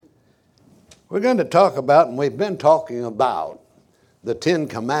We're going to talk about, and we've been talking about, the Ten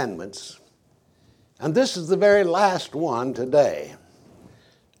Commandments. And this is the very last one today.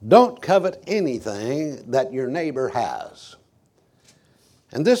 Don't covet anything that your neighbor has.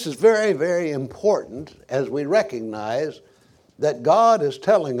 And this is very, very important as we recognize that God is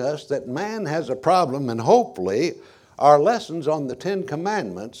telling us that man has a problem, and hopefully our lessons on the Ten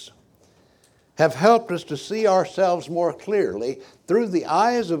Commandments have helped us to see ourselves more clearly through the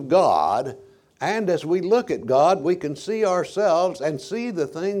eyes of God. And as we look at God, we can see ourselves and see the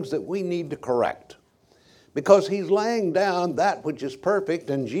things that we need to correct. Because He's laying down that which is perfect,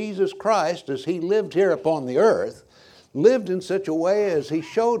 and Jesus Christ, as He lived here upon the earth, lived in such a way as He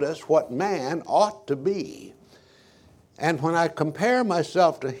showed us what man ought to be. And when I compare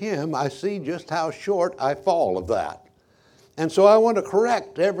myself to Him, I see just how short I fall of that. And so I want to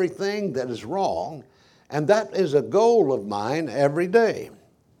correct everything that is wrong, and that is a goal of mine every day.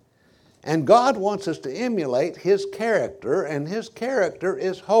 And God wants us to emulate His character, and His character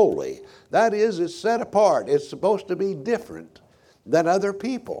is holy. That is, it's set apart. It's supposed to be different than other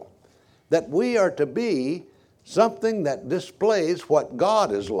people. That we are to be something that displays what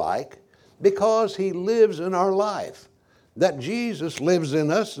God is like because He lives in our life. That Jesus lives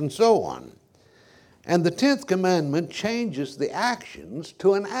in us, and so on. And the 10th commandment changes the actions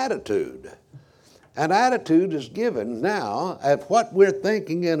to an attitude. An attitude is given now of what we're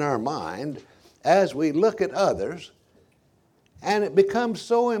thinking in our mind as we look at others, and it becomes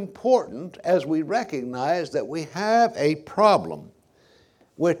so important as we recognize that we have a problem.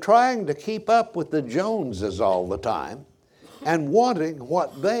 We're trying to keep up with the Joneses all the time and wanting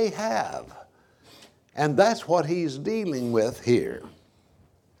what they have. And that's what He's dealing with here.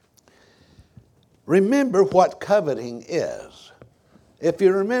 Remember what coveting is. If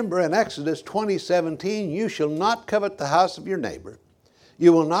you remember in Exodus 20:17, you shall not covet the house of your neighbor.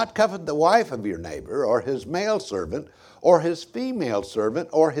 You will not covet the wife of your neighbor, or his male servant, or his female servant,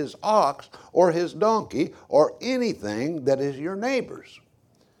 or his ox, or his donkey, or anything that is your neighbor's.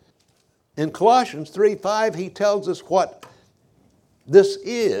 In Colossians 3:5, he tells us what this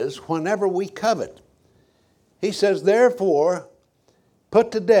is whenever we covet. He says, therefore, put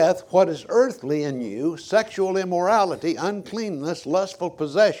to death what is earthly in you, sexual immorality, uncleanness, lustful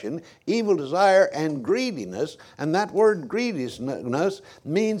possession, evil desire, and greediness. And that word greediness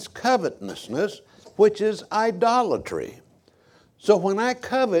means covetousness, which is idolatry. So when I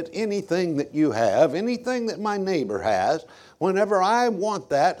covet anything that you have, anything that my neighbor has, whenever I want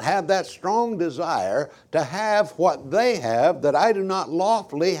that, have that strong desire to have what they have that I do not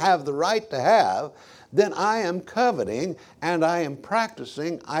lawfully have the right to have, then I am coveting and I am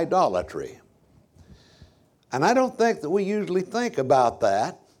practicing idolatry. And I don't think that we usually think about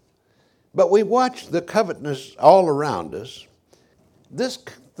that, but we watch the covetousness all around us. This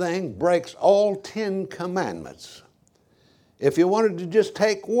thing breaks all 10 commandments. If you wanted to just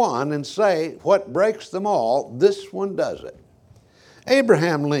take one and say what breaks them all, this one does it.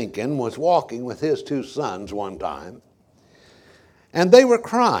 Abraham Lincoln was walking with his 2 sons one time, and they were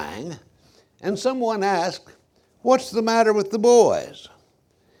crying. And someone asked, what's the matter with the boys?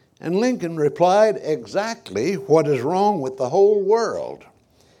 And Lincoln replied, exactly what is wrong with the whole world.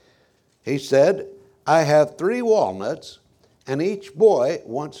 He said, I have 3 walnuts, and each boy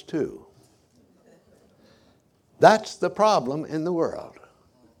wants 2. That's the problem in the world.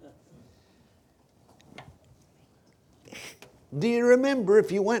 Do you remember,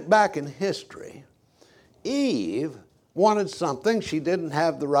 if you went back in history, Eve wanted something she didn't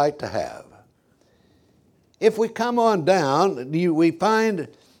have the right to have. If we come on down, we find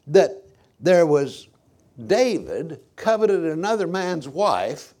that there was David coveted another man's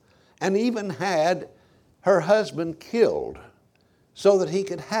wife and even had her husband killed so that he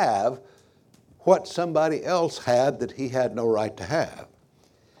could have what somebody else had that he had no right to have.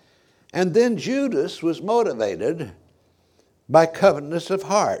 And then Judas was motivated by covetousness of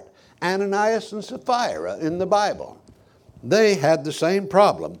heart. Ananias and Sapphira in the Bible, they had the same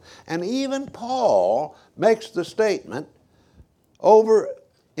problem. And even Paul makes the statement over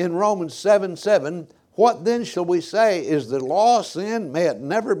in Romans 7:7, what then shall we say? Is the law sin? May it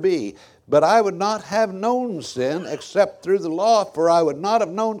never be. But I would not have known sin except through the law, for I would not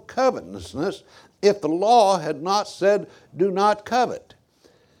have known covetousness if the law had not said, do not covet.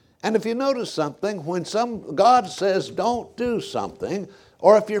 And if you notice something, when God says don't do something,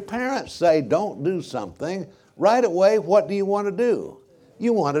 or if your parents say don't do something, right away, what do you want to do?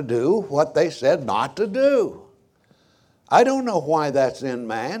 You want to do what they said not to do. I don't know why that's in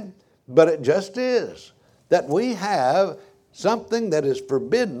man, but it just is. That we have something that is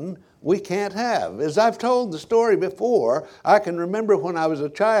forbidden, we can't have. As I've told the story before, I can remember when I was a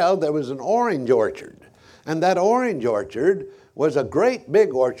child, there was an orange orchard. And that orange orchard was a great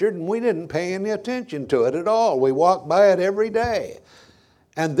big orchard, and we didn't pay any attention to it at all. We walked by it every day.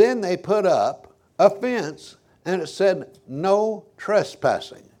 And then they put up a fence, and it said, "No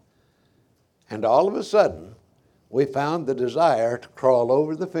trespassing." And all of a sudden, we found the desire to crawl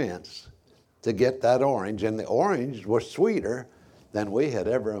over the fence to get that orange, and the orange was sweeter than we had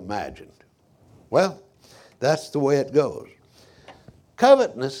ever imagined. Well, that's the way it goes.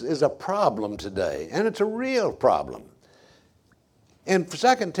 Covetousness is a problem today, and it's a real problem. In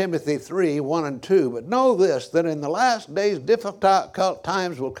 2 Timothy 3, 1 and 2, "But know this, that in the last days difficult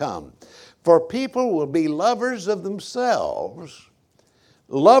times will come. For people will be lovers of themselves,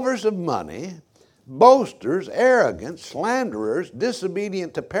 lovers of money, boasters, arrogant, slanderers,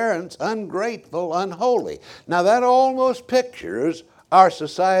 disobedient to parents, ungrateful, unholy." Now that almost pictures our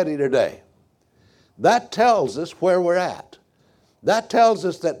society today. That tells us where we're at. That tells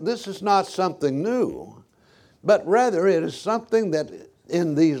us that this is not something new, but rather it is something that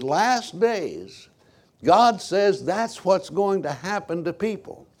in these last days, God says that's what's going to happen to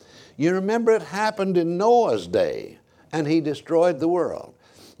people. You remember it happened in Noah's day, and he destroyed the world.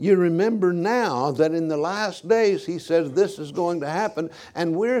 You remember now that in the last days, he says this is going to happen,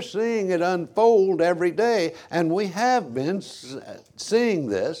 and we're seeing it unfold every day, and we have been seeing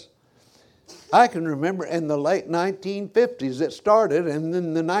this. I can remember in the late 1950s it started, and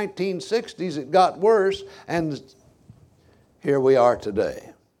in the 1960s it got worse, and here we are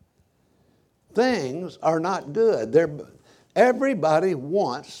today. Things are not good. Everybody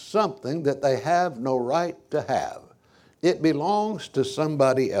wants something that they have no right to have. It belongs to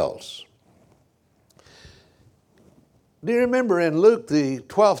somebody else. Do you remember in Luke, the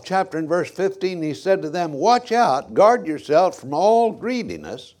 12th chapter and verse 15, he said to them, "Watch out, guard yourself from all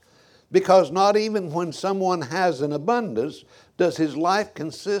greediness, because not even when someone has an abundance does his life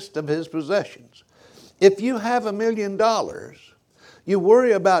consist of his possessions." If you have $1 million, you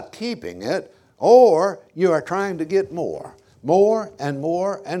worry about keeping it, or you are trying to get more and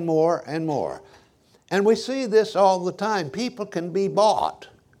more and more and more. And we see this all the time. People can be bought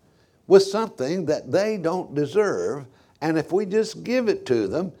with something that they don't deserve, and if we just give it to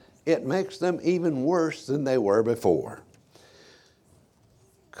them, it makes them even worse than they were before.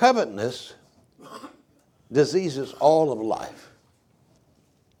 Covetousness diseases all of life.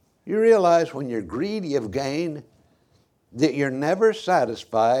 You realize when you're greedy of gain that you're never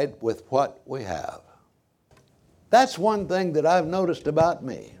satisfied with what we have. That's one thing that I've noticed about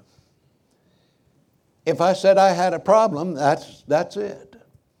me. If I said I had a problem, that's it.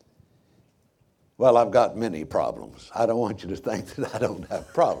 Well, I've got many problems. I don't want you to think that I don't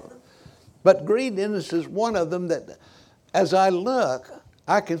have problems. But greediness is one of them that as I look,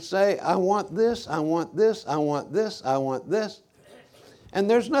 I can say, I want this, I want this, I want this, I want this. And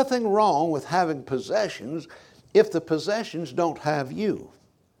there's nothing wrong with having possessions if the possessions don't have you.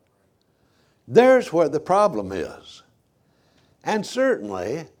 There's where the problem is. And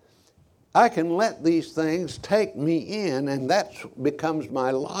certainly, I can let these things take me in, and that becomes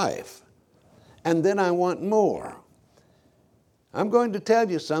my life. And then I want more. I'm going to tell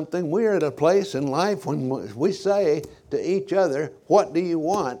you something. We're at a place in life when we say to each other, "What do you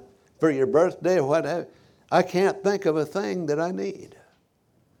want for your birthday?" or whatever. I can't think of a thing that I need.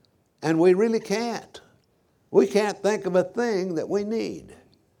 And we really can't. We can't think of a thing that we need.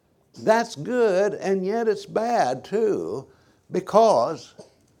 That's good, and yet it's bad too, because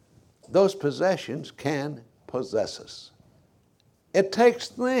those possessions can possess us. It takes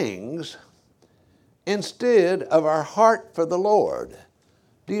things instead of our heart for the Lord.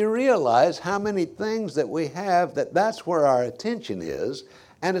 Do you realize how many things that we have that's where our attention is,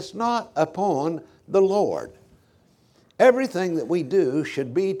 and it's not upon the Lord? Everything that we do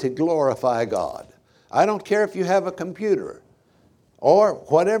should be to glorify God. I don't care if you have a computer or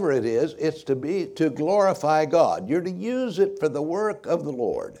whatever it is, it's to glorify God. You're to use it for the work of the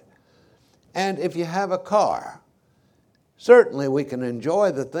Lord. And if you have a car, certainly we can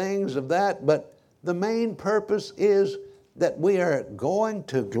enjoy the things of that, but the main purpose is that we are going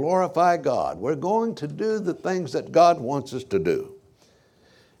to glorify God. We're going to do the things that God wants us to do.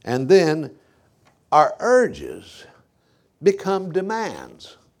 And then our urges become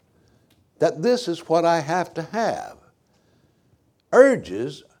demands, that this is what I have to have.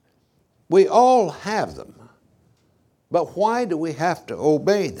 Urges, we all have them, but why do we have to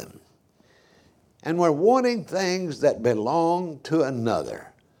obey them? And we're wanting things that belong to another.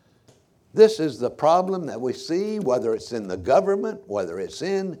 This is the problem that we see, whether it's in the government, whether it's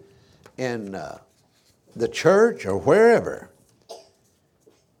in the church or wherever.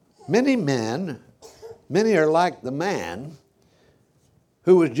 Many are like the man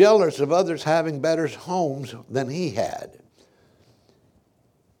who was jealous of others having better homes than he had.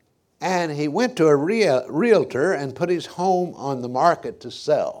 And he went to a realtor and put his home on the market to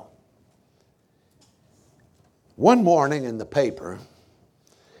sell. One morning in the paper,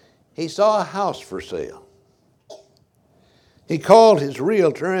 he saw a house for sale. He called his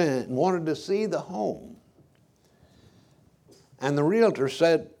realtor and wanted to see the home. And the realtor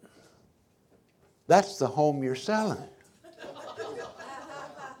said, "That's the home you're selling.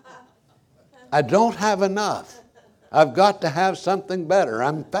 I don't have enough. I've got to have something better.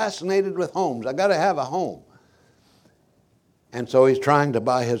 I'm fascinated with homes. I've got to have a home." And so he's trying to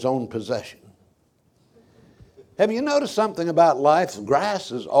buy his own possession. Have you noticed something about life?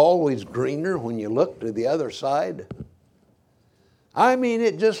 Grass is always greener when you look to the other side. I mean,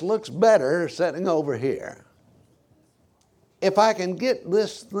 it just looks better sitting over here. If I can get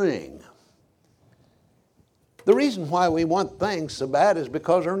this thing. The reason why we want things so bad is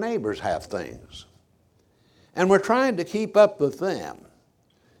because our neighbors have things. And we're trying to keep up with them.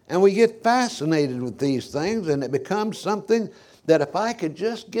 And we get fascinated with these things, and it becomes something that if I could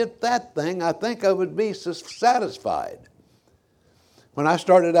just get that thing, I think I would be satisfied. When I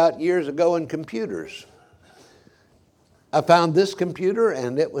started out years ago in computers, I found this computer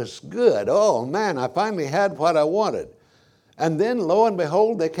and it was good. Oh man, I finally had what I wanted. And then lo and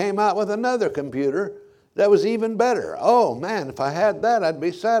behold, they came out with another computer that was even better. Oh man, if I had that, I'd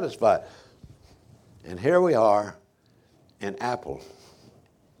be satisfied. And here we are in Apple.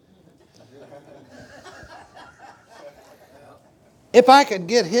 If I could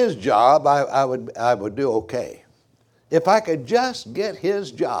get his job, I would do okay. If I could just get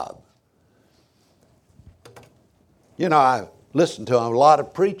his job. You know, I listen to a lot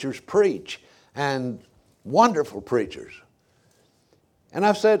of preachers preach, and wonderful preachers. And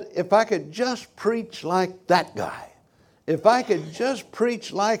I've said, if I could just preach like that guy, if I could just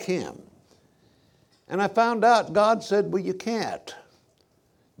preach like him. And I found out God said, well, you can't.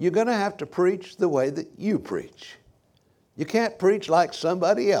 You're going to have to preach the way that you preach. You can't preach like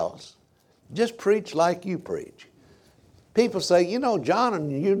somebody else. Just preach like you preach. People say, you know, John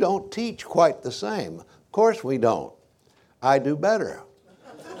and you don't teach quite the same. Of course we don't. I do better.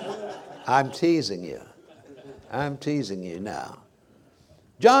 I'm teasing you. I'm teasing you now.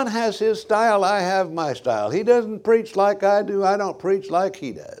 John has his style, I have my style. He doesn't preach like I do, I don't preach like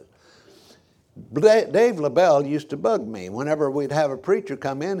he does. Dave LaBelle used to bug me. Whenever we'd have a preacher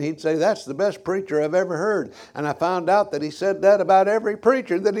come in, he'd say, "That's the best preacher I've ever heard." And I found out that he said that about every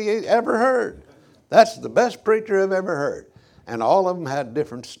preacher that he ever heard. That's the best preacher I've ever heard. And all of them had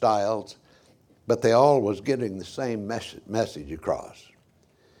different styles, but they all was getting the same message across.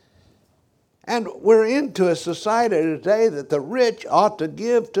 And we're into a society today that the rich ought to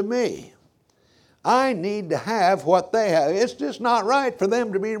give to me. I need to have what they have. It's just not right for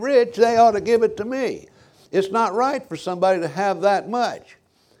them to be rich. They ought to give it to me. It's not right for somebody to have that much.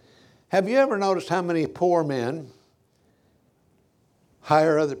 Have you ever noticed how many poor men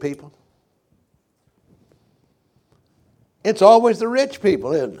hire other people? It's always the rich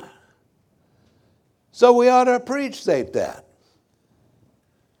people, isn't it? So we ought to appreciate that.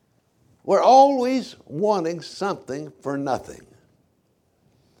 We're always wanting something for nothing.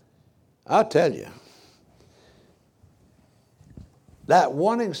 I'll tell you, that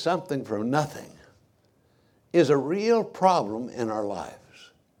wanting something for nothing is a real problem in our lives.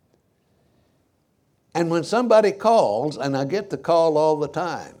 And when somebody calls, and I get the call all the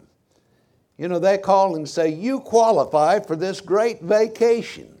time, you know, they call and say, "You qualify for this great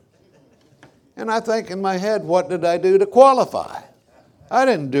vacation." And I think in my head, what did I do to qualify? I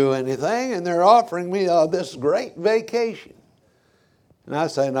didn't do anything, and they're offering me this great vacation. And I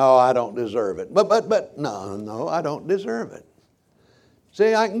say, "No, I don't deserve it." But no, I don't deserve it.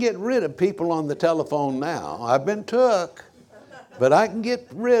 See, I can get rid of people on the telephone now. I've been took, but I can get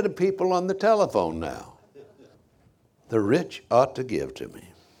rid of people on the telephone now. The rich ought to give to me.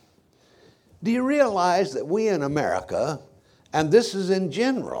 Do you realize that we in America, and this is in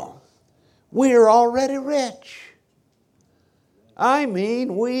general, we are already rich? I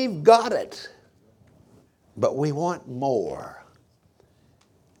mean, we've got it, but we want more.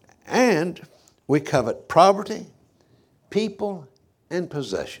 And we covet property, people, and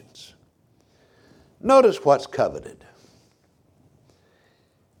possessions. Notice what's coveted.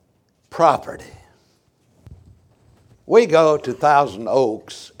 Property. We go to Thousand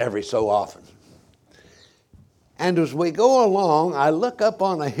Oaks every so often. And as we go along, I look up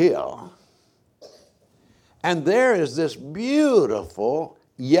on a hill, and there is this beautiful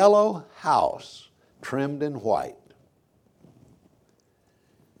yellow house trimmed in white.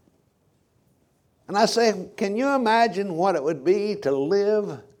 And I say, can you imagine what it would be to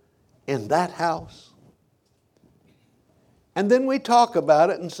live in that house? And then we talk about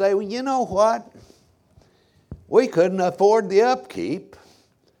it and say, well, you know what? We couldn't afford the upkeep.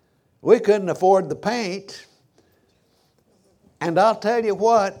 We couldn't afford the paint. And I'll tell you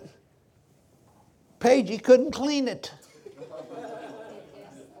what, Pagey couldn't clean it.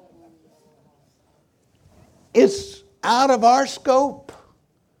 It's out of our scope.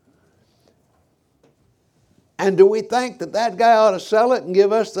 And do we think that that guy ought to sell it and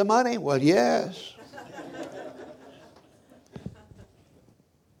give us the money? Well, yes.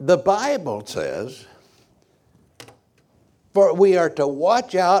 The Bible says, for we are to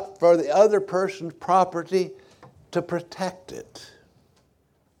watch out for the other person's property to protect it.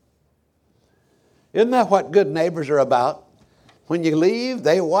 Isn't that what good neighbors are about? When you leave,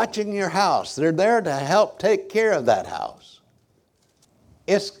 they're watching your house. They're there to help take care of that house.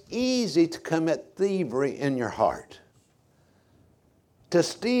 It's easy to commit thievery in your heart, to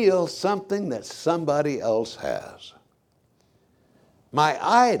steal something that somebody else has. My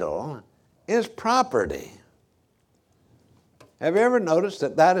idol is property. Have you ever noticed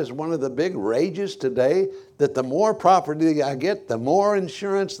that that is one of the big rages today? That the more property I get, the more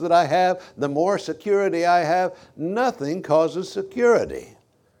insurance that I have, the more security I have. Nothing causes security.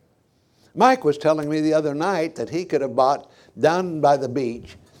 Mike was telling me the other night that he could have bought down by the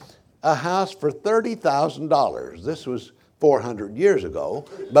beach a house for $30,000. This was 400 years ago,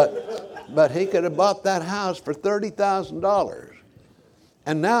 but he could have bought that house for $30,000.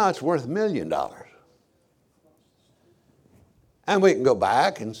 And now it's worth $1 million. And we can go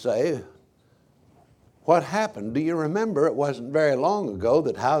back and say, what happened? Do you remember it wasn't very long ago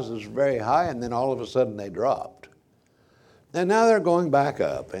that houses were very high and then all of a sudden they dropped? And now they're going back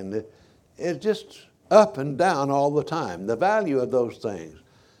up, and it's just up and down all the time, the value of those things.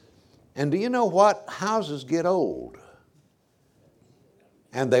 And do you know what? Houses get old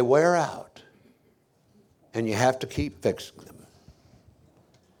and they wear out, and you have to keep fixing them.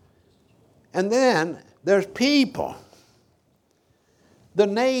 And then there's people, the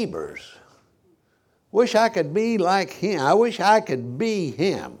neighbors. Wish I could be like him. I wish I could be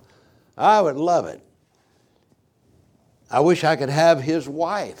him. I would love it. I wish I could have his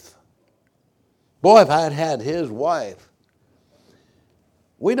wife. Boy, if I had had his wife.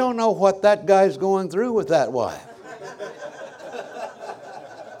 We don't know what that guy's going through with that wife.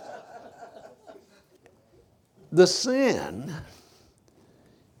 The sin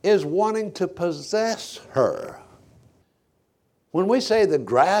is wanting to possess her. When we say the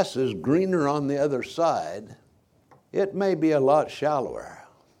grass is greener on the other side, it may be a lot shallower.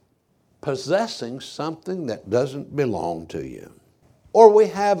 Possessing something that doesn't belong to you. Or we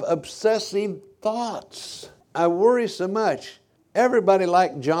have obsessive thoughts. I worry so much. Everybody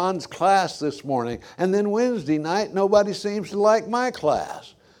liked John's class this morning, and then Wednesday night nobody seems to like my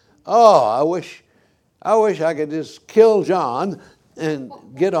class. Oh, I wish I could just kill John and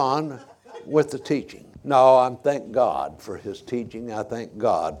get on with the teaching. No, I thank God for his teaching. I thank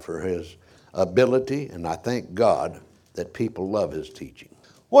God for his ability, and I thank God that people love his teaching.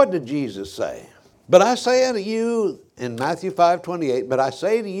 What did Jesus say? But I say unto you, in Matthew 5:28, but I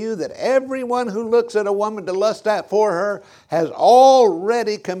say to you that everyone who looks at a woman to lust for her has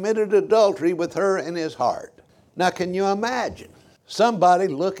already committed adultery with her in his heart. Now, can you imagine somebody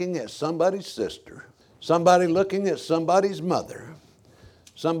looking at somebody's sister, somebody looking at somebody's mother,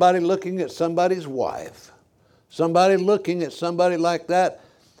 somebody looking at somebody's wife, somebody looking at somebody like that,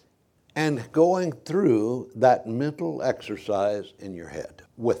 and going through that mental exercise in your head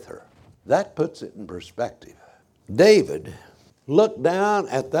with her? That puts it in perspective. David looked down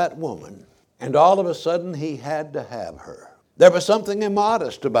at that woman, and all of a sudden he had to have her. There was something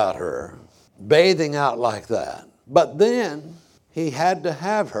immodest about her, bathing out like that. But then he had to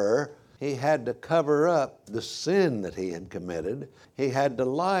have her. He had to cover up the sin that he had committed. He had to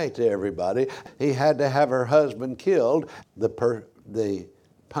lie to everybody. He had to have her husband killed. The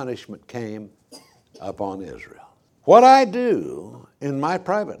punishment came upon Israel. What I do in my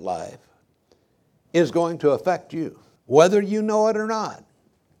private life is going to affect you. Whether you know it or not,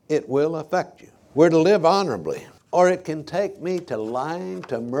 it will affect you. We're to live honorably, or it can take me to lying,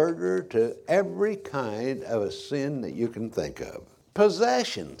 to murder, to every kind of a sin that you can think of.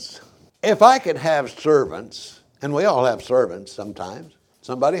 Possessions. If I could have servants, and we all have servants sometimes,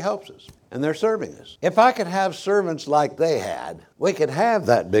 somebody helps us, and they're serving us. If I could have servants like they had, we could have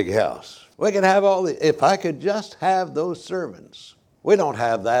that big house. We could have if I could just have those servants. We don't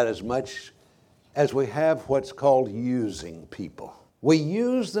have that as much as we have what's called using people. We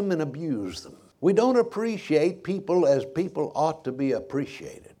use them and abuse them. We don't appreciate people as people ought to be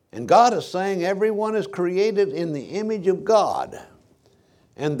appreciated. And God is saying everyone is created in the image of God,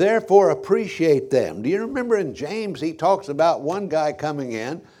 and therefore appreciate them. Do you remember in James he talks about one guy coming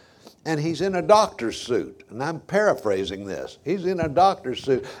in, and he's in a doctor's suit. And I'm paraphrasing this. He's in a doctor's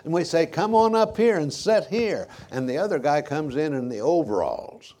suit. And we say, come on up here and sit here. And the other guy comes in the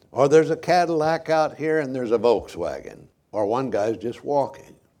overalls. Or there's a Cadillac out here and there's a Volkswagen. Or one guy's just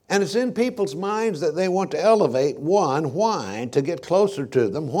walking. And it's in people's minds that they want to elevate one. Why? To get closer to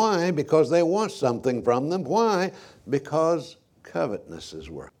them. Why? Because they want something from them. Why? Because covetousness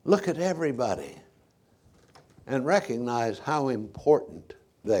is work. Look at everybody and recognize how important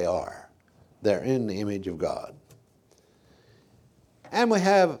they are. They're in the image of God. And we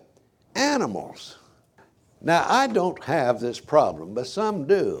have animals. Now, I don't have this problem, but some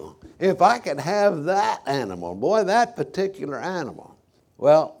do. If I could have that animal, boy, that particular animal.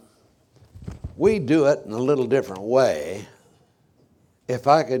 Well, we do it in a little different way. If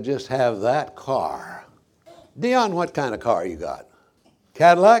I could just have that car. Dion, what kind of car you got?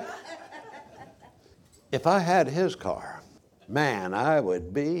 Cadillac? If I had his car, man, I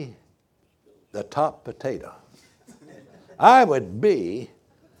would be the top potato. I would be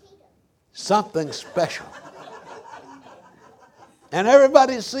something special. And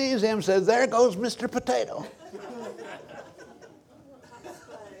everybody sees him and says, there goes Mr. Potato.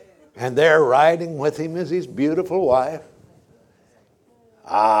 And there riding with him is his beautiful wife.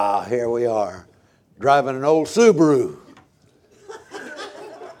 Ah, here we are, driving an old Subaru.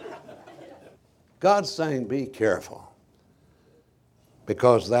 God's saying, be careful.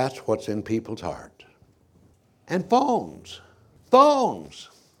 Because that's what's in people's heart. And phones. Phones.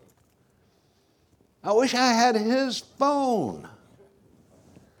 I wish I had his phone.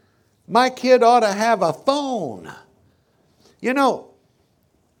 My kid ought to have a phone. You know,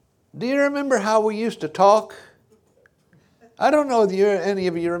 do you remember how we used to talk? I don't know if any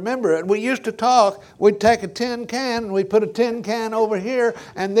of you remember it. We used to talk. We'd take a tin can, and we'd put a tin can over here,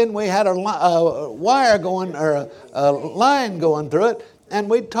 and then we had a wire going, or a line going through it, and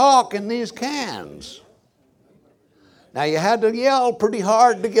we'd talk in these cans. Now, you had to yell pretty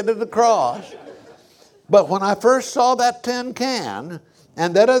hard to get it across. But when I first saw that tin can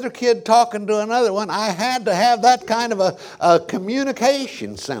and that other kid talking to another one, I had to have that kind of a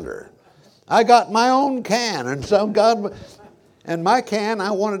communication center. I got my own can, and so God, and my can,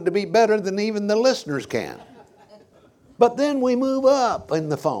 I wanted to be better than even the listeners' can. But then we move up in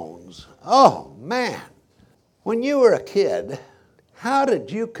the phones. Oh, man. When you were a kid, how did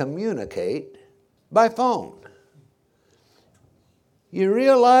you communicate by phone? You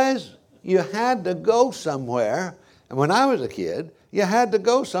realize you had to go somewhere, and when I was a kid, you had to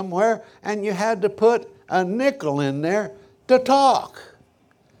go somewhere and you had to put a nickel in there to talk.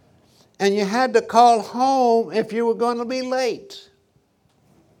 And you had to call home if you were going to be late.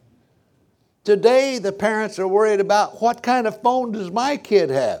 Today, the parents are worried about what kind of phone does my kid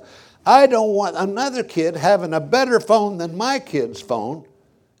have. I don't want another kid having a better phone than my kid's phone,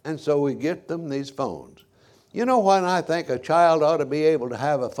 and so we get them these phones. You know when I think a child ought to be able to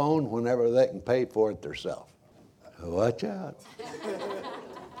have a phone whenever they can pay for it themselves? Watch out.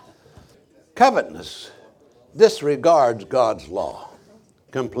 Covetousness disregards God's law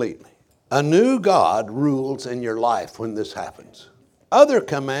completely. A new God rules in your life when this happens. Other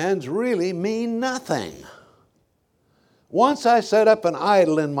commands really mean nothing. Once I set up an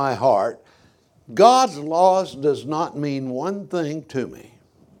idol in my heart, God's laws does not mean one thing to me.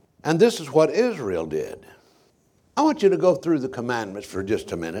 And this is what Israel did. I want you to go through the commandments for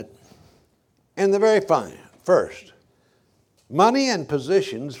just a minute. In the very first, money and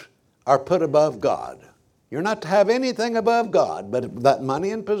positions are put above God. You're not to have anything above God, but that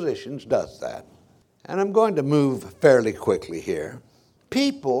money and positions does that. And I'm going to move fairly quickly here.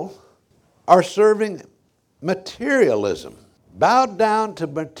 People are serving materialism, bowed down to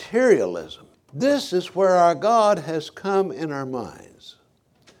materialism. This is where our God has come in our minds.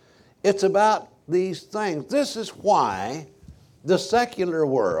 It's about these things. This is why the secular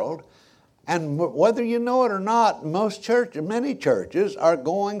world, and whether you know it or not, many churches are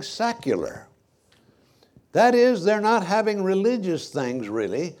going secular. That is, they're not having religious things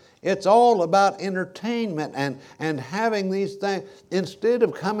really. It's all about entertainment and having these things. Instead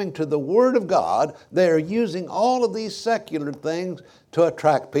of coming to the Word of God, they're using all of these secular things to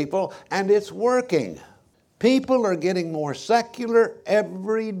attract people, and it's working. People are getting more secular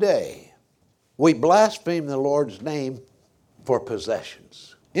every day. We blaspheme the Lord's name for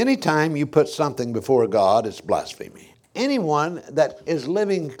possessions. Anytime you put something before God, it's blasphemy. Anyone that is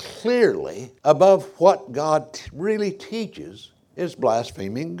living clearly above what God really teaches is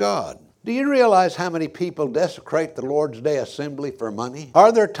blaspheming God. Do you realize how many people desecrate the Lord's Day assembly for money?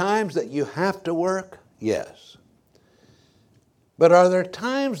 Are there times that you have to work? Yes. But are there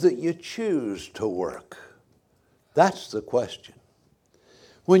times that you choose to work? That's the question.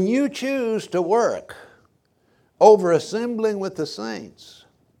 When you choose to work over assembling with the saints,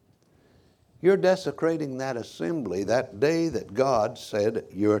 you're desecrating that assembly, that day that God said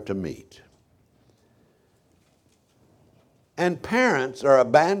you're to meet. And parents are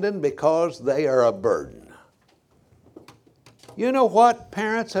abandoned because they are a burden. You know what?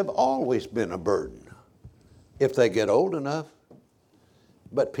 Parents have always been a burden if they get old enough.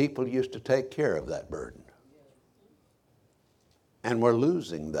 But people used to take care of that burden. And we're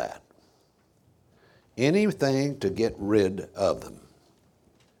losing that. Anything to get rid of them.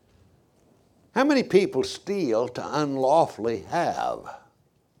 How many people steal to unlawfully have?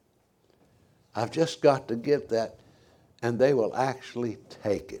 I've just got to get that. And they will actually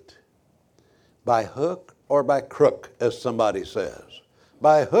take it. By hook or by crook, as somebody says.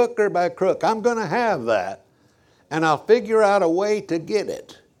 By hook or by crook. I'm going to have that. And I'll figure out a way to get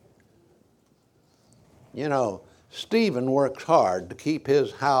it. You know, Stephen works hard to keep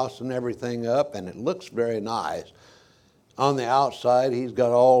his house and everything up, and it looks very nice. On the outside, he's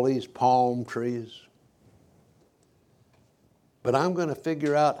got all these palm trees. But I'm going to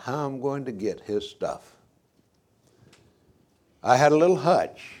figure out how I'm going to get his stuff. I had a little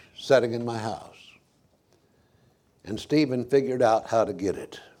hutch setting in my house, and Stephen figured out how to get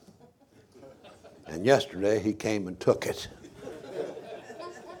it. And yesterday he came and took it.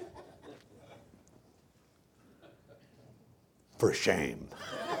 For shame.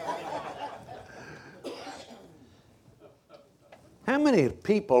 How many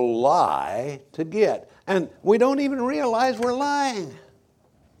people lie to get? And we don't even realize we're lying.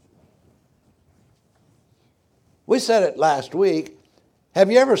 We said it last week.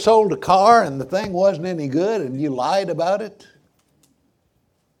 Have you ever sold a car and the thing wasn't any good and you lied about it?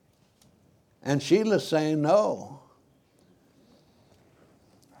 And Sheila's saying no.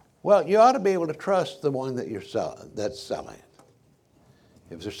 Well, you ought to be able to trust the one that's selling it.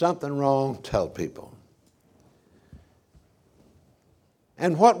 If there's something wrong, tell people.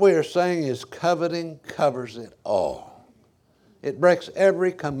 And what we are saying is coveting covers it all. It breaks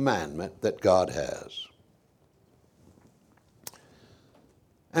every commandment that God has.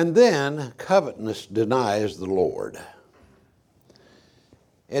 And then covetousness denies the Lord.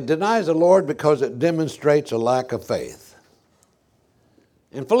 It denies the Lord because it demonstrates a lack of faith.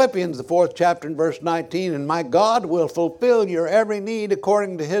 In Philippians, the 4th chapter and verse 19, and my God will fulfill your every need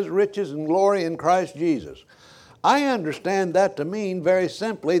according to his riches and glory in Christ Jesus. I understand that to mean very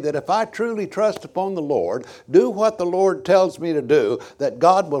simply that if I truly trust upon the Lord, do what the Lord tells me to do, that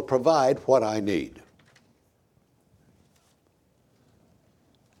God will provide what I need.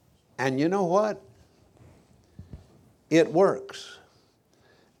 And you know what? It works.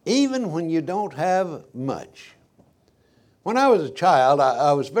 Even when you don't have much. When I was a child,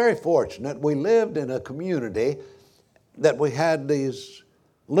 I was very fortunate. We lived in a community that we had these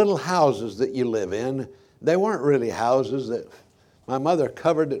little houses that you live in. They weren't really houses. That my mother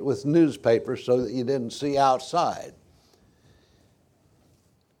covered it with newspaper so that you didn't see outside.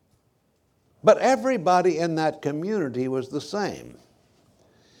 But everybody in that community was the same.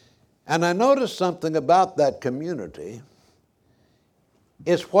 And I noticed something about that community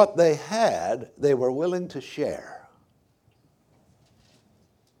is what they had, they were willing to share.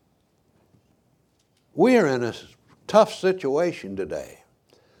 We are in a tough situation today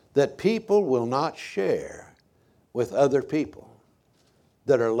that people will not share with other people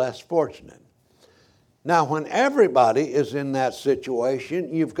that are less fortunate. Now, when everybody is in that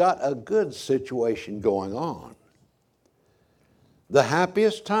situation, you've got a good situation going on. The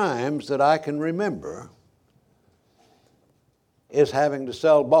happiest times that I can remember is having to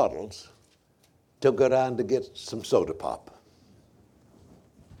sell bottles to go down to get some soda pop.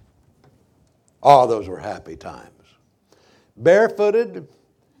 Oh, those were happy times. Barefooted,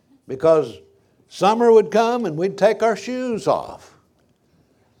 because summer would come and we'd take our shoes off.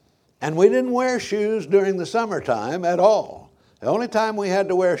 And we didn't wear shoes during the summertime at all. The only time we had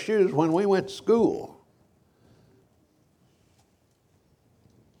to wear shoes when we went to school.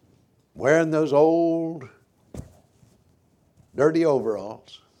 Wearing those old, dirty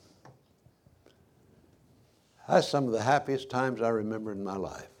overalls. That's some of the happiest times I remember in my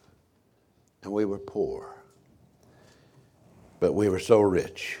life. And we were poor. But we were so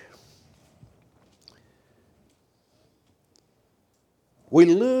rich. We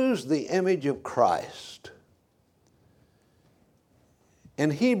lose the image of Christ. In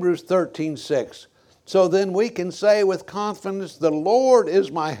Hebrews 13:6, So then we can say with confidence, the Lord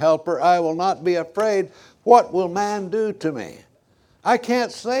is my helper. I will not be afraid. What will man do to me? I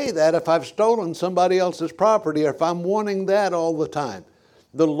can't say that if I've stolen somebody else's property or if I'm wanting that all the time.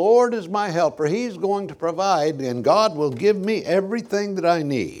 The Lord is my helper. He's going to provide, and God will give me everything that I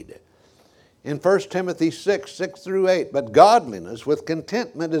need. In 1 Timothy 6, 6 through 8, but godliness with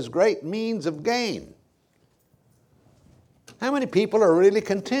contentment is great means of gain. How many people are really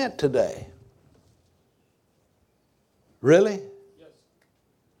content today? Really?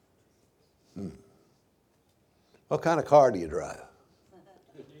 Yes. What kind of car do you drive?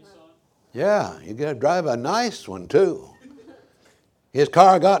 Yeah, you got to drive a nice one too. His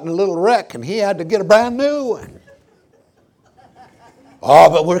car got in a little wreck and he had to get a brand new one. Oh,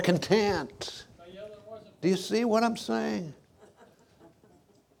 but we're content. Do you see what I'm saying?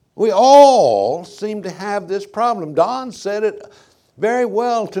 We all seem to have this problem. Don said it very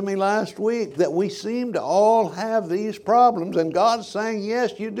well to me last week, that we seem to all have these problems, and God's saying,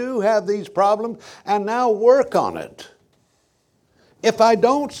 yes, you do have these problems, and now work on it. If I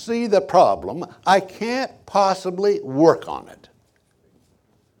don't see the problem, I can't possibly work on it.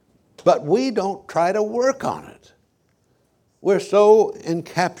 But we don't try to work on it. We're so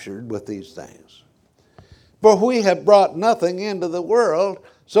encaptured with these things. For we have brought nothing into the world,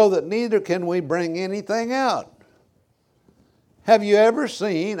 so that neither can we bring anything out. Have you ever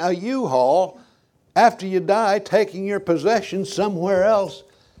seen a U-Haul, after you die, taking your possessions somewhere else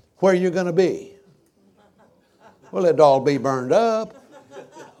where you're going to be? Well, it'd all be burned up.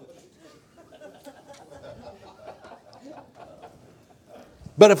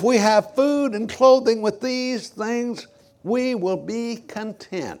 But if we have food and clothing with these things, we will be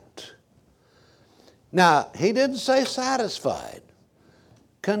content. Now, he didn't say satisfied.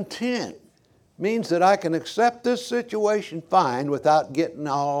 Content means that I can accept this situation fine without getting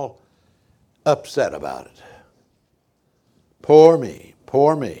all upset about it. Poor me,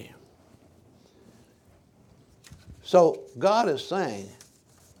 poor me. So God is saying,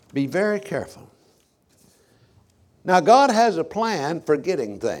 be very careful. Now God has a plan for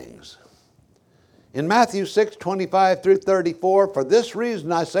getting things. In Matthew 6, 25 through 34, for this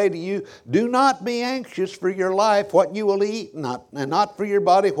reason I say to you, do not be anxious for your life, what you will eat, and not for your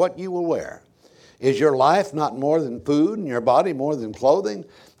body, what you will wear. Is your life not more than food, and your body more than clothing?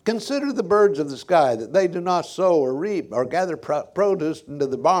 Consider the birds of the sky, that they do not sow or reap or gather produce into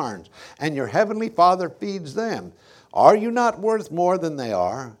the barns, and your heavenly Father feeds them. Are you not worth more than they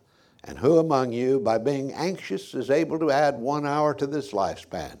are? And who among you, by being anxious, is able to add 1 hour to this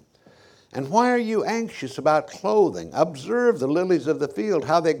lifespan? And why are you anxious about clothing? Observe the lilies of the field,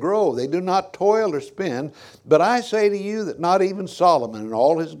 how they grow. They do not toil or spin. But I say to you that not even Solomon in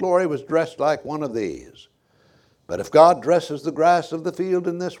all his glory was dressed like one of these. But if God dresses the grass of the field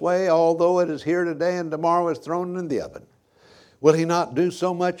in this way, although it is here today and tomorrow is thrown in the oven, will he not do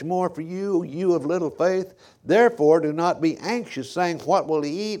so much more for you, you of little faith? Therefore do not be anxious, saying, what will we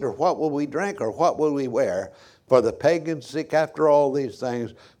eat, or what will we drink, or what will we wear? For the pagans seek after all these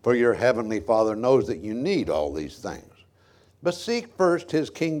things, for your heavenly Father knows that you need all these things. But seek first his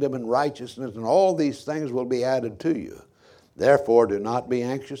kingdom and righteousness, and all these things will be added to you. Therefore do not be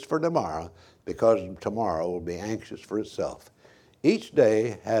anxious for tomorrow, because tomorrow will be anxious for itself. Each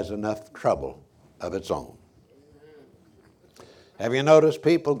day has enough trouble of its own. Have you noticed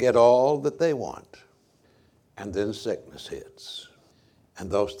people get all that they want, and then sickness hits,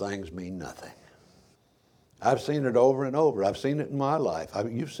 and those things mean nothing? I've seen it over and over. I've seen it in my life.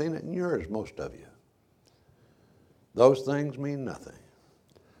 You've seen it in yours, most of you. Those things mean nothing.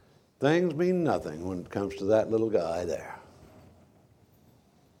 Things mean nothing when it comes to that little guy there.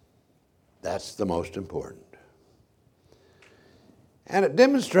 That's the most important. And it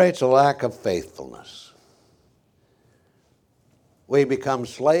demonstrates a lack of faithfulness. We become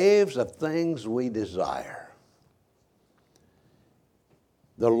slaves of things we desire.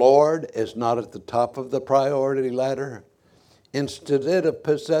 The Lord is not at the top of the priority ladder. Instead of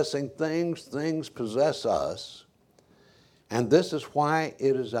possessing things, things possess us. And this is why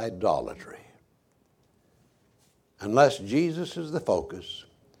it is idolatry. Unless Jesus is the focus,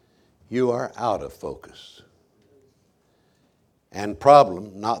 you are out of focus. And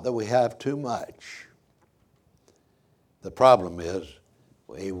problem, not that we have too much. The problem is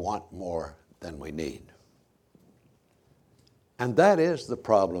we want more than we need. And that is the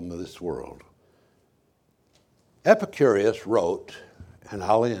problem of this world. Epicurus wrote, and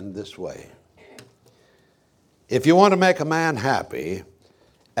I'll end this way, if you want to make a man happy,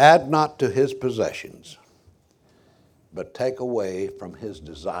 add not to his possessions, but take away from his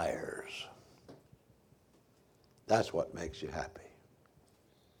desires. That's what makes you happy.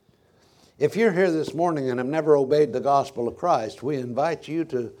 If you're here this morning and have never obeyed the gospel of Christ, we invite you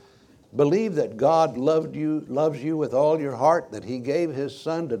to believe that God loves you with all your heart, that He gave His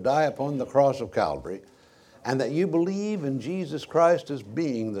Son to die upon the cross of Calvary, and that you believe in Jesus Christ as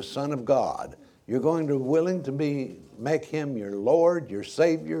being the Son of God. You're going to be willing to make Him your Lord, your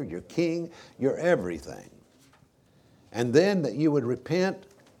Savior, your King, your everything. And then that you would repent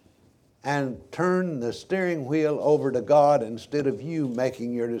and turn the steering wheel over to God. Instead of you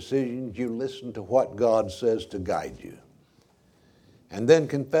making your decisions, you listen to what God says to guide you. And then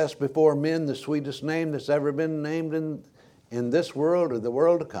confess before men the sweetest name that's ever been named in this world or the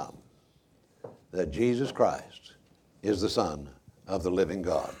world to come, that Jesus Christ is the Son of the living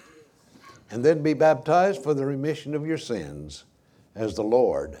God. And then be baptized for the remission of your sins as the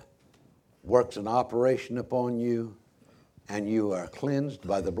Lord works an operation upon you, and you are cleansed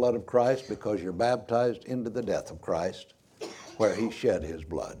by the blood of Christ because you're baptized into the death of Christ where He shed His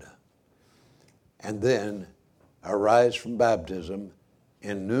blood. And then arise from baptism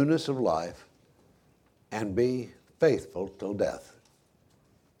in newness of life and be faithful till death,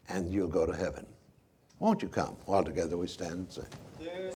 and you'll go to heaven. Won't you come while together we stand and sing?